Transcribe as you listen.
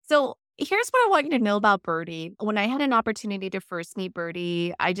So here's what I want you to know about Birdie. When I had an opportunity to first meet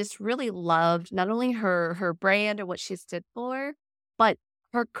Birdie, I just really loved not only her brand and what she stood for, but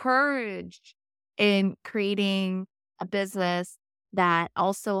her courage in creating a business that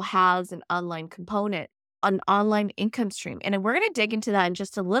also has an online component, an online income stream. And we're going to dig into that in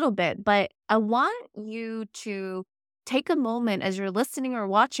just a little bit, but I want you to take a moment as you're listening or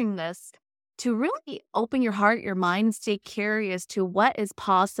watching this to really open your heart, your mind, and stay curious to what is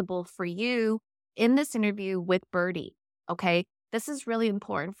possible for you in this interview with Birdie. Okay. This is really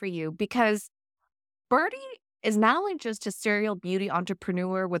important for you because Birdie is not only just a serial beauty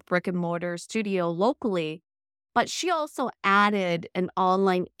entrepreneur with brick and mortar studio locally, but she also added an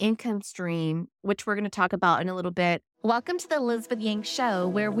online income stream, which we're going to talk about in a little bit. Welcome to the Elizabeth Yang Show,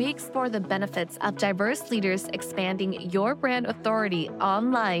 where we explore the benefits of diverse leaders expanding your brand authority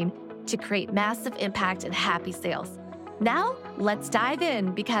online to create massive impact and happy sales. Now, let's dive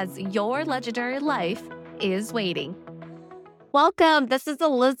in because your legendary life is waiting. Welcome. This is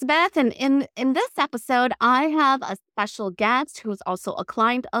Elizabeth. And in this episode, I have a special guest who's also a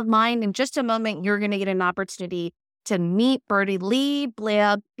client of mine. In just a moment, you're going to get an opportunity to meet Birdie Lee,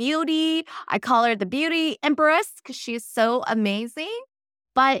 Blair Beauty. I call her the Beauty Empress because she's so amazing.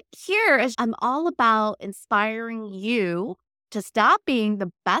 But I'm all about inspiring you to stop being the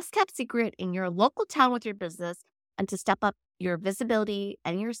best kept secret in your local town with your business and to step up your visibility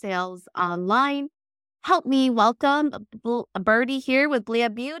and your sales online. Help me welcome Birdie here with Blair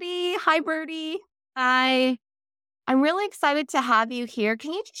Beauty. Hi, Birdie. Hi. I'm really excited to have you here.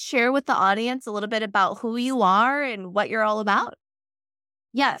 Can you just share with the audience a little bit about who you are and what you're all about?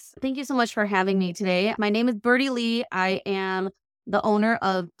 Yes. Thank you so much for having me today. My name is Birdie Lee. I am the owner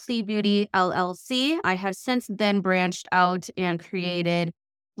of Plea Beauty LLC. I have since then branched out and created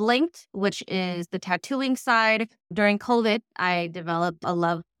Blinked, which is the tattooing side. During COVID, I developed a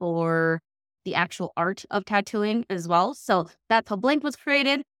love for the actual art of tattooing as well. So that's how Blinked was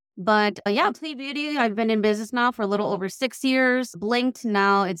created. But Plea Beauty, I've been in business now for a little over 6 years. Blinked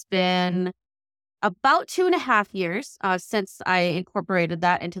now, it's been about 2.5 years since I incorporated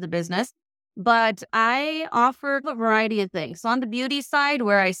that into the business. But I offer a variety of things. So on the beauty side,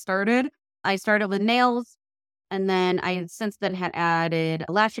 where I started with nails. And then I since then had added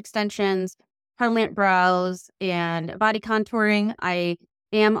lash extensions, permanent brows, and body contouring. I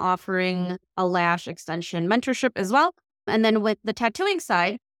am offering a lash extension mentorship as well. And then with the tattooing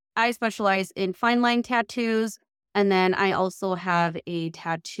side, I specialize in fine line tattoos. And then I also have a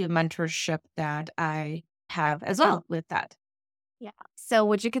tattoo mentorship that I have as well with that. Yeah. So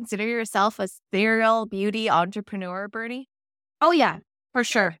would you consider yourself a serial beauty entrepreneur, Birdie? Oh, yeah, for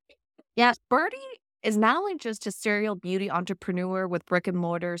sure. Yeah. Birdie is not only just a serial beauty entrepreneur with brick and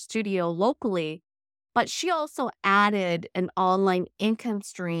mortar studio locally, but she also added an online income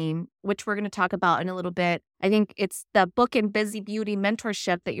stream, which we're going to talk about in a little bit. I think it's the Book and Busy Beauty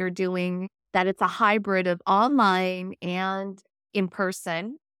mentorship that you're doing, that it's a hybrid of online and in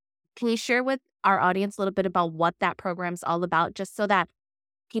person. Can you share with our audience a little bit about what that program's all about, just so that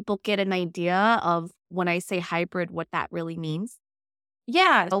people get an idea of when I say hybrid, what that really means?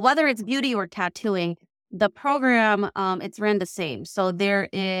 Yeah. So whether it's beauty or tattooing, the program, it's ran the same. So there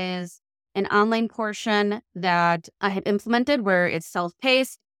is an online portion that I have implemented where it's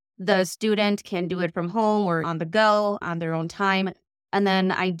self-paced. The student can do it from home or on the go on their own time. And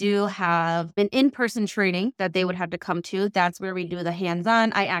then I do have an in-person training that they would have to come to. That's where we do the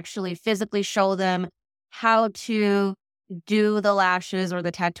hands-on. I actually physically show them how to do the lashes or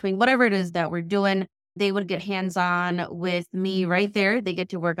the tattooing, whatever it is that we're doing. They would get hands-on with me right there. They get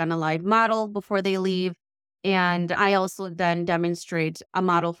to work on a live model before they leave. And I also then demonstrate a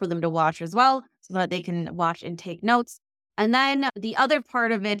model for them to watch as well so that they can watch and take notes. And then the other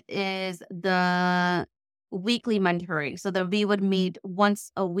part of it is the weekly mentoring. So that we would meet once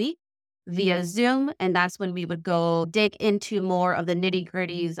a week via Zoom. And that's when we would go dig into more of the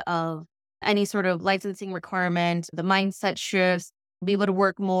nitty-gritties of any sort of licensing requirement, the mindset shifts. We would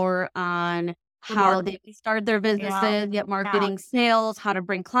work more on how they start their businesses, get marketing, sales, how to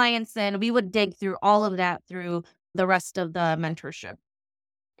bring clients in. We would dig through all of that through the rest of the mentorship.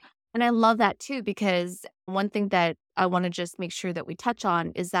 And I love that too, because one thing that I want to just make sure that we touch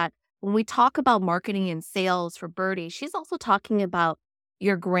on is that when we talk about marketing and sales for Birdie, she's also talking about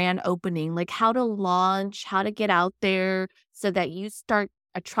your grand opening, like how to launch, how to get out there so that you start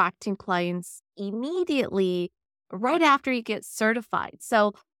attracting clients immediately right after you get certified.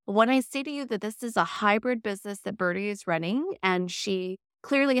 So when I say to you that this is a hybrid business that Birdie is running, and she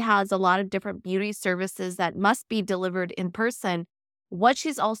clearly has a lot of different beauty services that must be delivered in person, what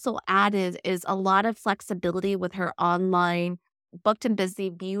she's also added is a lot of flexibility with her online Booked and Busy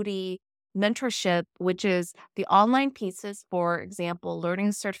Beauty mentorship, which is the online pieces, for example, learning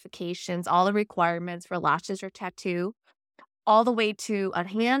certifications, all the requirements for lashes or tattoo, all the way to a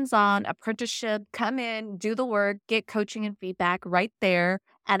hands-on apprenticeship, come in, do the work, get coaching and feedback right there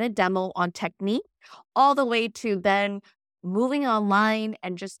at a demo on technique, all the way to then moving online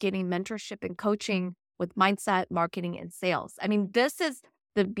and just getting mentorship and coaching with mindset, marketing, and sales. I mean, this is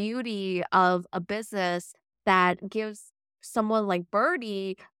the beauty of a business that gives someone like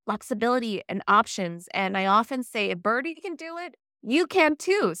Birdie flexibility and options. And I often say, if Birdie can do it, you can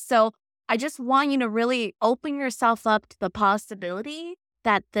too. So I just want you to really open yourself up to the possibility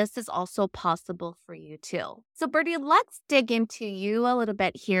that this is also possible for you too. So, Birdie, let's dig into you a little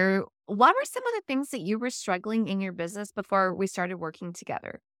bit here. What were some of the things that you were struggling in your business before we started working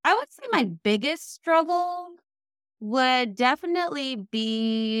together? I would say my biggest struggle would definitely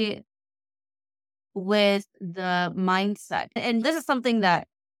be with the mindset. And this is something that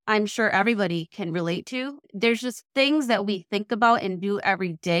I'm sure everybody can relate to. There's just things that we think about and do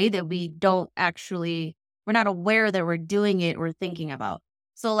every day that we're not aware that we're doing it or thinking about.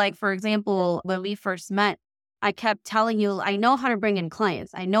 So, like, for example, when we first met, I kept telling you, I know how to bring in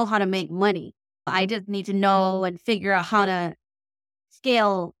clients, I know how to make money. I just need to know and figure out how to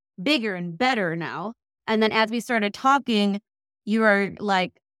scale bigger and better now. And then as we started talking, you were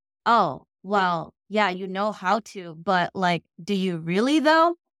like, oh, well, yeah, you know how to, but like, do you really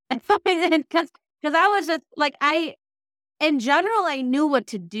though? Because I was just like, in general, I knew what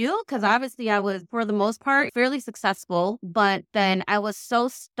to do because obviously I was, for the most part, fairly successful. But then I was so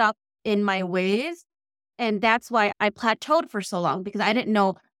stuck in my ways. And that's why I plateaued for so long because I didn't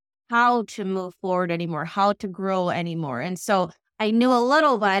know how to move forward anymore, how to grow anymore. And so I knew a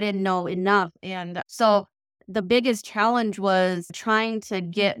little, but I didn't know enough. And so the biggest challenge was trying to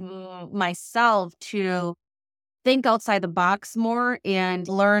get myself to think outside the box more and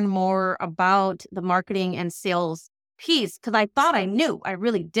learn more about the marketing and sales piece because I thought I knew, I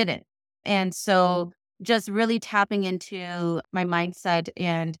really didn't. And so just really tapping into my mindset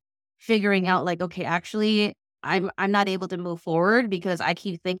and figuring out like, okay, actually, I'm not able to move forward because I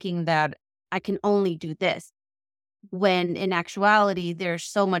keep thinking that I can only do this. When in actuality, there's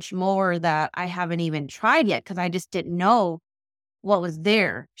so much more that I haven't even tried yet because I just didn't know what was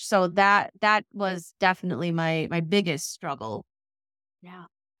there. So that was definitely my biggest struggle. Yeah.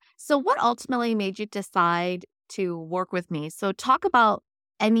 So, what ultimately made you decide to work with me? So, talk about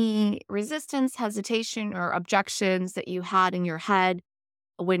any resistance, hesitation, or objections that you had in your head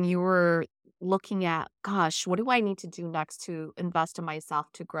when you were looking at, gosh, what do I need to do next to invest in myself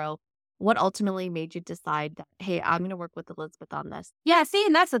to grow? What ultimately made you decide that, hey, I'm going to work with Elizabeth on this? Yeah, see,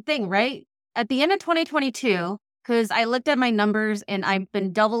 and that's the thing, right? At the end of 2022, because I looked at my numbers and I've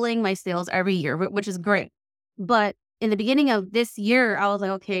been doubling my sales every year, which is great. But in the beginning of this year, I was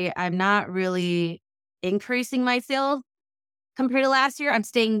like, okay, I'm not really increasing my sales compared to last year. I'm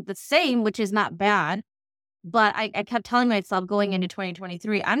staying the same, which is not bad. But I kept telling myself going into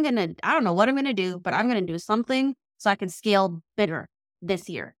 2023, I don't know what I'm going to do, but I'm going to do something so I can scale bigger this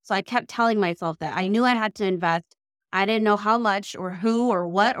year. So I kept telling myself that I knew I had to invest. I didn't know how much or who or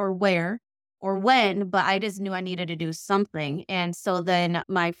what or where or when, but I just knew I needed to do something. And so then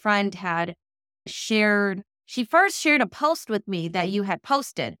my friend had she first shared a post with me that you had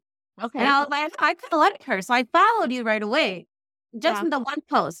posted. And Okay. I was like, I kind of like her. So I followed you right away, just Yeah. from the one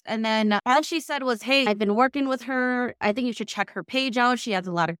post. And then all she said was, hey, I've been working with her. I think you should check her page out. She has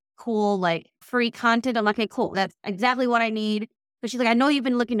a lot of cool, like free content. I'm like, okay, cool. That's exactly what I need. But she's like, I know you've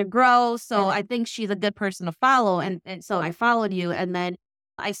been looking to grow. So I think she's a good person to follow. And so I followed you. And then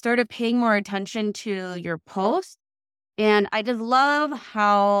I started paying more attention to your posts. And I just love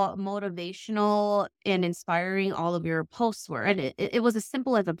how motivational and inspiring all of your posts were. And it was as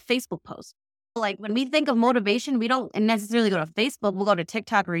simple as a Facebook post. Like when we think of motivation, we don't necessarily go to Facebook. We'll go to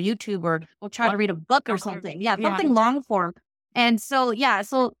TikTok or YouTube or we'll try to read a book or something. Yeah, Yeah. something long form. And so, yeah,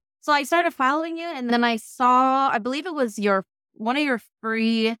 so I started following you and then I saw, I believe it was one of your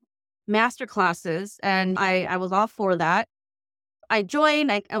free master classes. And I was all for that. I joined,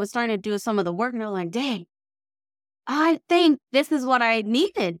 I was starting to do some of the work and I was like, dang, I think this is what I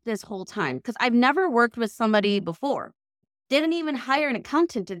needed this whole time because I've never worked with somebody before. Didn't even hire an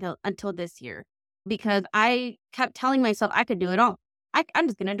accountant until this year because I kept telling myself I could do it all. I'm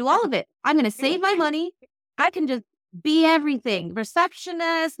just going to do all of it. I'm going to save my money. I can just be everything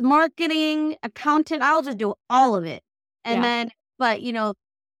receptionist, marketing, accountant. I'll just do all of it. And Yeah. then, but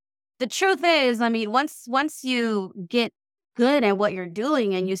the truth is, I mean, once you get good at what you're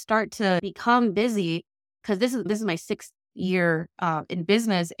doing and you start to become busy, because this is my 6th year in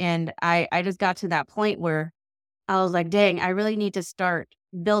business, and I just got to that point where I was like, dang, I really need to start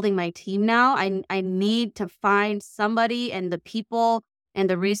building my team now. I need to find somebody and the people and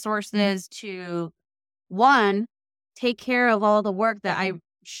the resources to, one, take care of all the work that I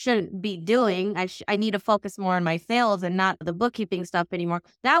shouldn't be doing. I need to focus more on my sales and not the bookkeeping stuff anymore.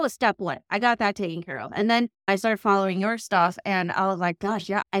 That was step one. I got that taken care of. And then I started following your stuff and I was like, gosh,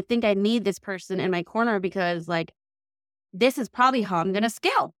 yeah, I think I need this person in my corner because like this is probably how I'm going to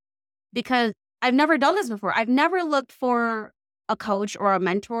scale because I've never done this before. I've never looked for a coach or a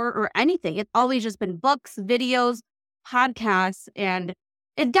mentor or anything. It's always just been books, videos, podcasts, and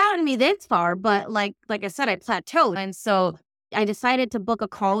it gotten me this far. But like I said, I plateaued, and so I decided to book a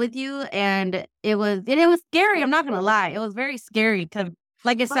call with you, and it was scary. I'm not gonna lie, it was very scary because,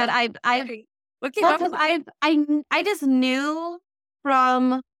 like I said, What came well, up? because I just knew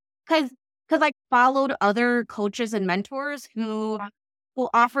from because I followed other coaches and mentors who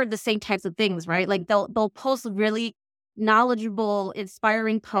offer the same types of things, right? Like they'll post really knowledgeable,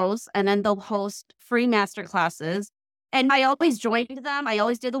 inspiring posts, and then they'll host free master classes. And I always joined them. I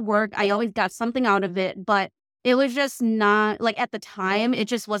always did the work. I always got something out of it, but it was just not like at the time, it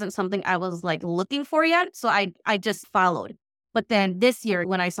just wasn't something I was like looking for yet. So I just followed. But then this year,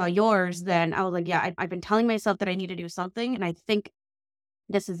 when I saw yours, then I was like, yeah, I've been telling myself that I need to do something. And I think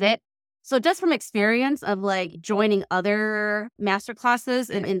this is it. So just from experience of like joining other master classes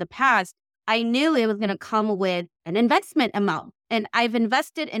in the past, I knew it was going to come with an investment amount. And I've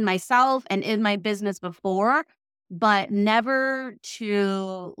invested in myself and in my business before, but never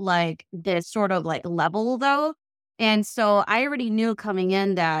to like this sort of like level though. And so I already knew coming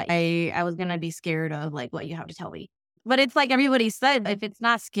in that I was going to be scared of like what you have to tell me. But it's like everybody said, if it's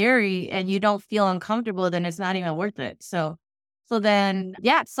not scary and you don't feel uncomfortable, then it's not even worth it. So then,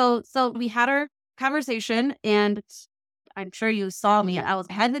 yeah, so we had our conversation and I'm sure you saw me. I was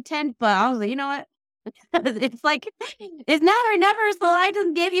hesitant, but I was like, you know what? It's like, it's now or never. So I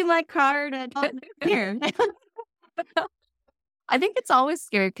just gave you my card and here. I think it's always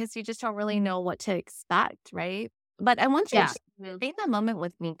scary because you just don't really know what to expect, right? But I want you to Yeah. just take that moment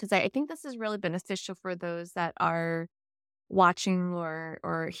with me because I think this is really beneficial for those that are watching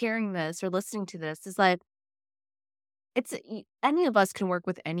or hearing this or listening to this. Is like any of us can work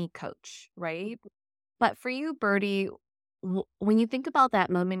with any coach, right? But for you, Birdie, when you think about that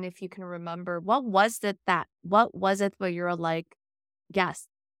moment, if you can remember, what was it where you're like, yes,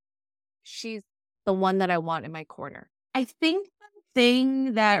 she's the one that I want in my corner? I think the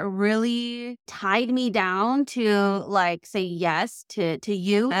thing that really tied me down to like say yes to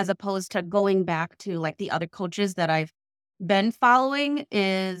you as opposed to going back to like the other coaches that I've been following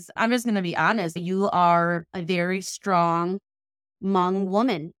is I'm just going to be honest. You are a very strong Hmong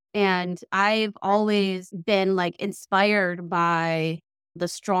woman. And I've always been like inspired by the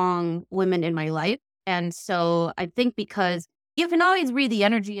strong women in my life. And so I think because you can always read the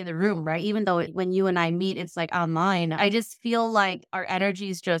energy in the room, right? Even though when you and I meet, it's like online. I just feel like our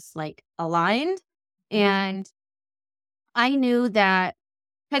energies just like aligned. And I knew that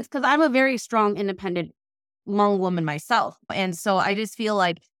because I'm a very strong, independent Hmong woman myself. And so I just feel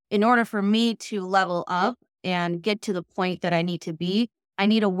like in order for me to level up and get to the point that I need to be, I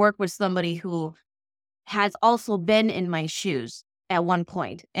need to work with somebody who has also been in my shoes at one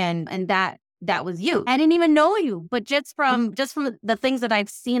point. And that was you. I didn't even know you, but just from the things that I've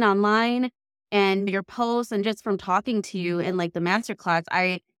seen online and your posts and just from talking to you in like the master class,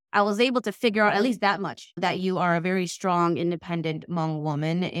 I was able to figure out at least that much that you are a very strong, independent Hmong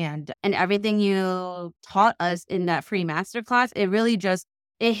woman and everything you taught us in that free master class, it really just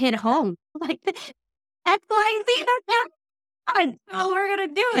it hit home. Like X, Y, Z, that's how we're gonna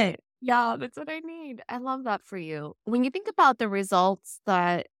do it. Yeah, that's what I need. I love that for you. When you think about the results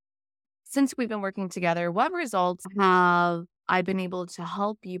that since we've been working together, what results have I been able to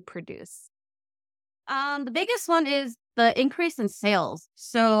help you produce? The biggest one is the increase in sales.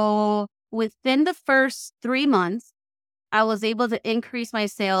 So within the first 3 months, I was able to increase my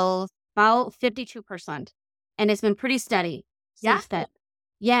sales about 52%. And it's been pretty steady Yeah. since then.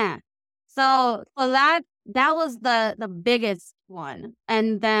 Yeah. So that was the biggest one.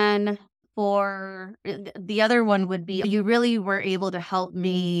 And then for the other one would be you really were able to help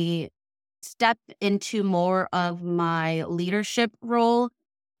me step into more of my leadership role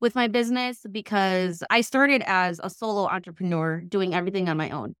with my business because I started as a solo entrepreneur doing everything on my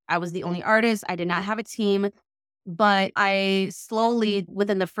own. I was the only artist. I did not have a team, but I slowly,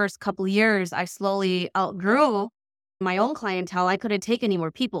 within the first couple years, I slowly outgrew my own clientele. I couldn't take any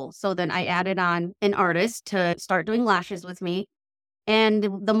more people. So then I added on an artist to start doing lashes with me. And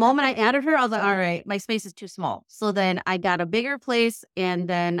the moment I added her, I was like, all right, my space is too small. So then I got a bigger place. And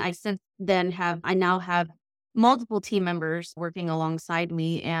then I now have multiple team members working alongside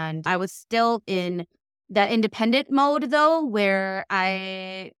me. And I was still in that independent mode though, where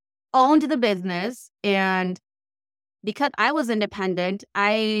I owned the business. And because I was independent,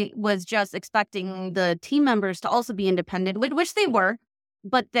 I was just expecting the team members to also be independent, which they were.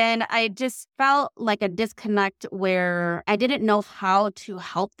 But then I just felt like a disconnect where I didn't know how to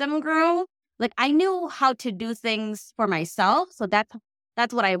help them grow. Like I knew how to do things for myself. So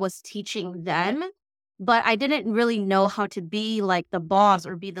that's what I was teaching them. But I didn't really know how to be like the boss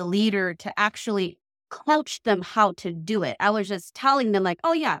or be the leader to actually coach them how to do it. I was just telling them like,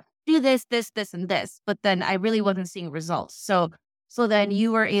 oh yeah, do this, this, this, and this. But then I really wasn't seeing results. So then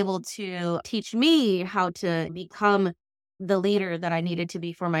you were able to teach me how to become the leader that I needed to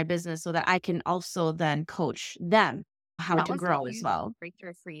be for my business so that I can also then coach them how That to was a grow as huge well.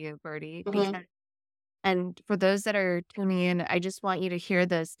 breakthrough for you, Birdie, Mhm. because and for those that are tuning in, I just want you to hear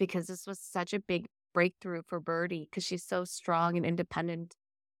this because this was such a big breakthrough for Birdie because she's so strong and independent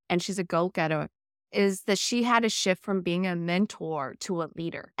and she's a go-getter, is that she had to shift from being a mentor to a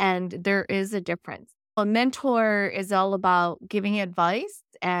leader. And there is a difference. A mentor is all about giving advice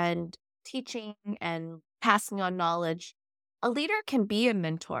and teaching and passing on knowledge. A leader can be a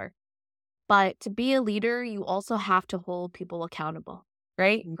mentor, but to be a leader, you also have to hold people accountable,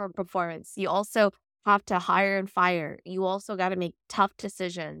 right? Mhm. For performance. You also have to hire and fire. You also got to make tough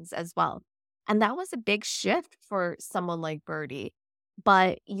decisions as well. And that was a big shift for someone like Birdie.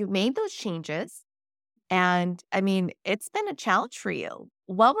 But you made those changes. And I mean, it's been a challenge for you.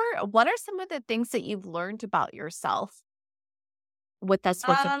 What are some of the things that you've learned about yourself with us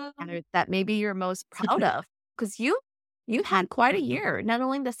working Um, together that maybe you're most proud of? Because you had quite a year. Not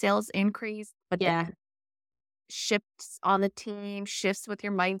only the sales increase, but yeah. shifts on the team, shifts with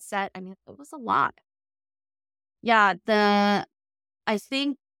your mindset. I mean, it was a lot. Yeah. I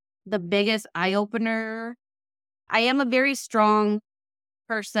think the biggest eye opener, I am a very strong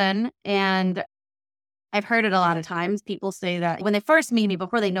person and I've heard it a lot of times. People say that when they first meet me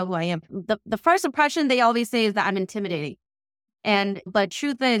before they know who I am, the first impression they always say is that I'm intimidating. But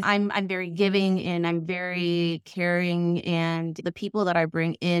truth is I'm very giving and I'm very caring and the people that I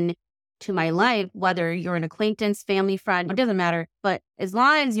bring in to my life, whether you're an acquaintance, family, friend, it doesn't matter. But as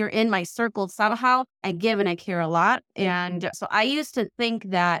long as you're in my circle somehow, I give and I care a lot. And so I used to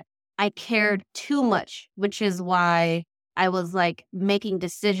think that I cared too much, which is why I was like making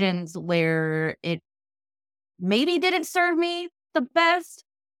decisions where it maybe didn't serve me the best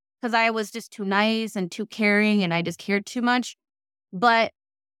because I was just too nice and too caring and I just cared too much. But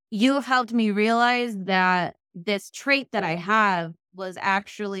you have helped me realize that this trait that I have was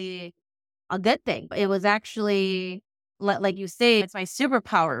actually a good thing. It was actually, like you say, it's my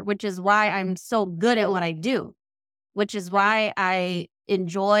superpower, which is why I'm so good at what I do, which is why I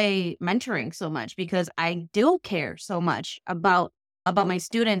enjoy mentoring so much because I do care so much about my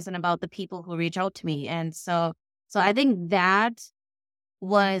students and about the people who reach out to me. And so I think that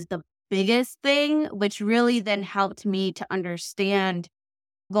was the biggest thing, which really then helped me to understand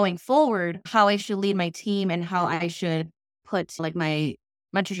going forward how I should lead my team and how I should put like my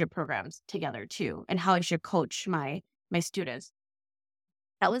mentorship programs together too, and how I should coach my students.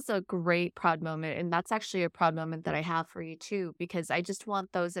 That was a great proud moment. And that's actually a proud moment that I have for you too, because I just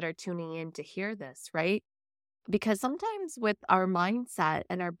want those that are tuning in to hear this, right? Because sometimes with our mindset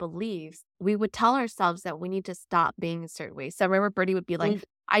and our beliefs, we would tell ourselves that we need to stop being a certain way. So I remember Birdie would be like, Mm,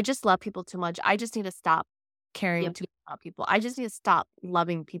 I just love people too much. I just need to stop caring yep. too much about people. I just need to stop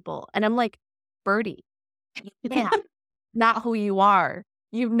loving people. And I'm like, Birdie, yeah, not who you are.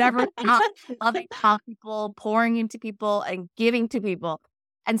 You've never stopped loving top people, pouring into people, and giving to people.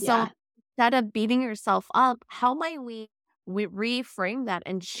 And so Yeah. instead of beating yourself up, how might we reframe that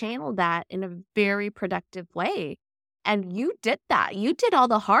and channel that in a very productive way? And you did that. You did all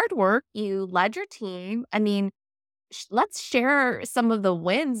the hard work. You led your team. I mean, let's share some of the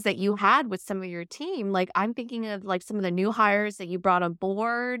wins that you had with some of your team. Like I'm thinking of like some of the new hires that you brought on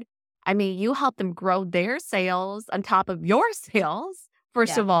board. I mean, you helped them grow their sales on top of your sales,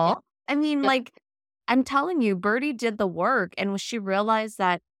 first Yeah. of all. I mean, Yep. like I'm telling you, Birdie did the work. And when she realized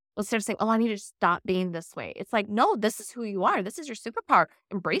that instead of saying, oh, I need to stop being this way, it's like, no, this is who you are. This is your superpower.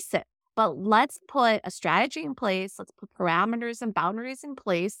 Embrace it. But let's put a strategy in place. Let's put parameters and boundaries in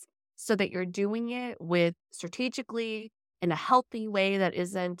place so that you're doing it with strategically in a healthy way that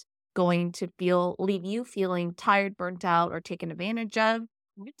isn't going to leave you feeling tired, burnt out, or taken advantage of.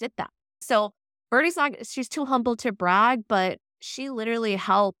 You did that. So Birdie's not, she's too humble to brag, but she literally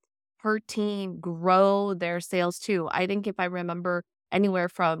helped her team grow their sales too. I think if I remember anywhere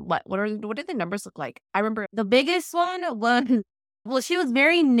from what did the numbers look like? I remember The biggest one was well, she was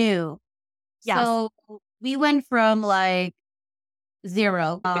very new. yes. So We went from like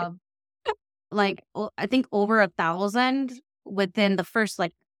zero, I think over 1,000 within the first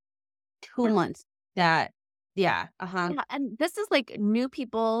like 2 months. That, yeah, Yeah, and this is like new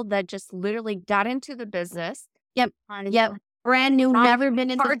people that just literally got into the business yep, and yep, brand new, not never been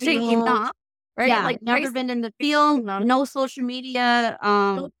in the charging field. enough, right? Yeah, Like never price, been in the field, no social media,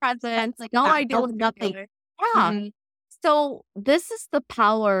 no presence, like no that, idea no what they're nothing. doing. Yeah. Mhm. So this is the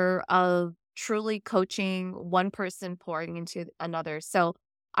power of truly coaching one person pouring into another. So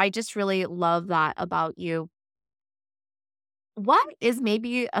I just really love that about you. What is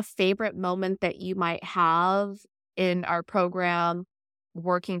maybe a favorite moment that you might have in our program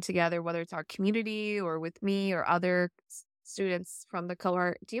working together, whether it's our community or with me or other students from the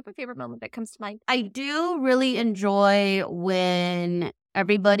cohort? Do you have a favorite moment that comes to mind? I do really enjoy when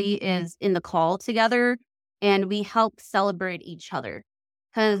everybody is in the call together and we help celebrate each other.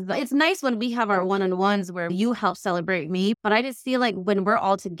 Because it's nice when we have our one-on-ones where you help celebrate me. But I just feel like when we're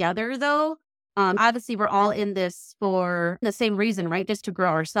all together, though, obviously we're all in this for the same reason, right? Just to grow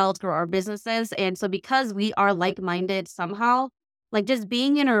ourselves, grow our businesses. And so because we are like-minded somehow, like just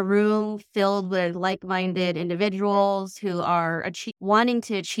being in a room filled with like-minded individuals who are wanting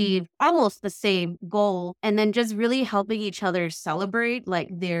to achieve almost the same goal and then just really helping each other celebrate like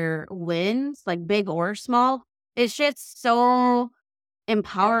their wins, like big or small. It's just so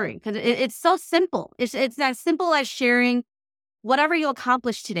empowering because it's so simple. It's as simple as sharing whatever you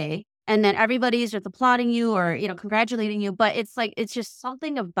accomplished today. And then everybody's just applauding you or, congratulating you. But it's like, it's just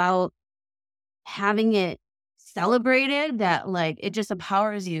something about having it celebrated that, like, it just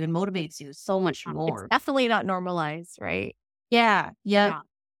empowers you and motivates you so much It's more. definitely not normalized, right? Yeah, yep. Yeah. All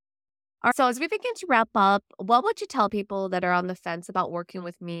right. So as we begin to wrap up, what would you tell people that are on the fence about working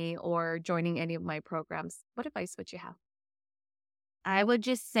with me or joining any of my programs? What advice would you have? I would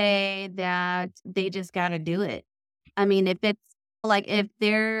just say that they just gotta do it. I mean, if it's like, if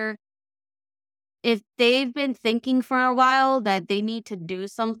they've been thinking for a while that they need to do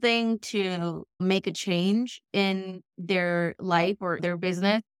something to make a change in their life or their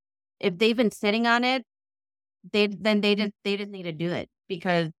business, if they've been sitting on it, they just need to do it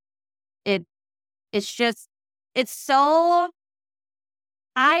because it it's just it's so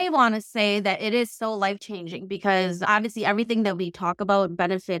I want to say that it is so life-changing because obviously everything that we talk about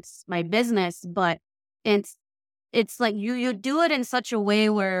benefits my business, but it's it's like you do it in such a way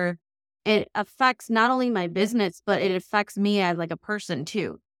where it affects not only my business, but it affects me as like a person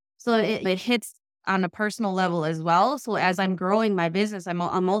too. So it hits on a personal level as well. So as I'm growing my business, I'm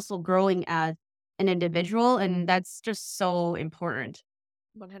also growing as an individual, and that's just so important.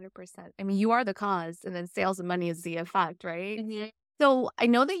 100%. I mean, you are the cause, and then sales and money is the effect, right? Mhm. So I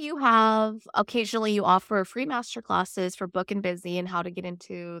know that you have occasionally you offer free master classes for book and busy and how to get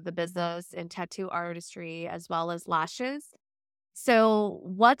into the business and tattoo artistry as well as lashes. So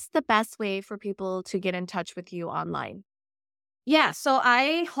what's the best way for people to get in touch with you online? Yeah, so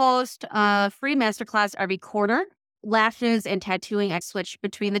I host a free masterclass every quarter. Lashes and tattooing, I switch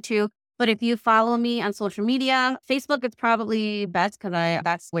between the two. But if you follow me on social media, Facebook is probably best because I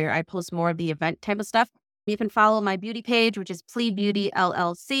that's where I post more of the event type of stuff. You can follow my beauty page, which is Plee Beauty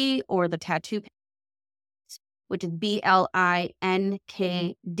LLC, or the tattoo page, which is BLINKD.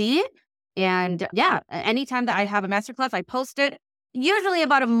 And yeah, anytime that I have a masterclass, I post it usually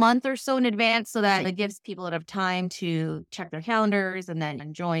about a month or so in advance so that it gives people enough time to check their calendars and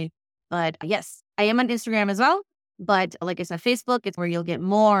then join. But yes, I am on Instagram as well. But like I said, Facebook is where you'll get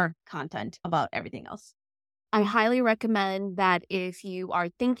more content about everything else. I highly recommend that if you are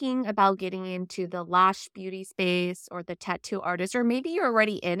thinking about getting into the lash beauty space or the tattoo artist, or maybe you're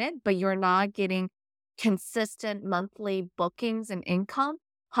already in it, but you're not getting consistent monthly bookings and income,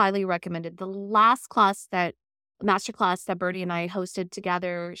 highly recommended. The last masterclass that Birdie and I hosted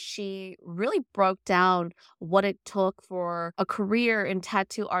together, she really broke down what it took for a career in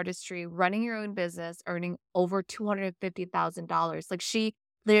tattoo artistry, running your own business, earning over $250,000. Like she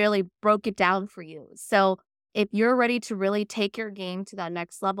literally broke it down for you. So if you're ready to really take your game to that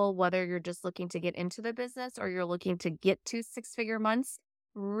next level, whether you're just looking to get into the business or you're looking to get to six-figure months,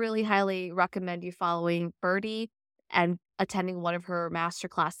 really highly recommend you following Birdie and attending one of her master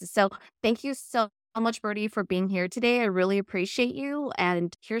classes. So thank you so much, Birdie, for being here today. I really appreciate you.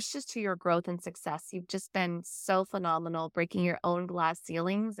 And here's just to your growth and success. You've just been so phenomenal, breaking your own glass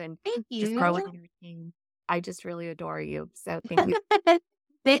ceilings and Thank just you. growing your team. I just really adore you. So thank you.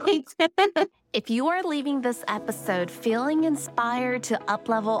 Thanks. If you are leaving this episode feeling inspired to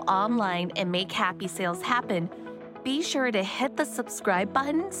uplevel online and make happy sales happen, be sure to hit the subscribe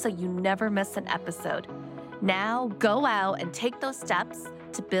button so you never miss an episode. Now go out and take those steps,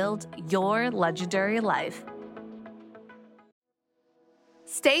 to build your legendary life.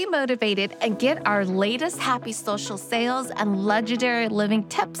 Stay motivated and get our latest happy social sales and legendary living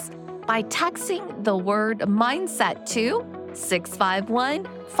tips by texting the word mindset to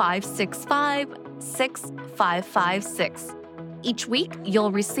 651-565-6556. Each week,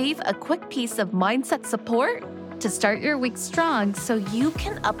 you'll receive a quick piece of mindset support to start your week strong so you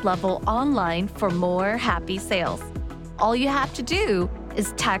can up-level online for more happy sales. All you have to do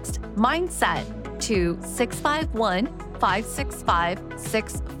is text mindset to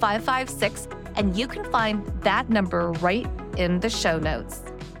 651-565-6556, and you can find that number right in the show notes.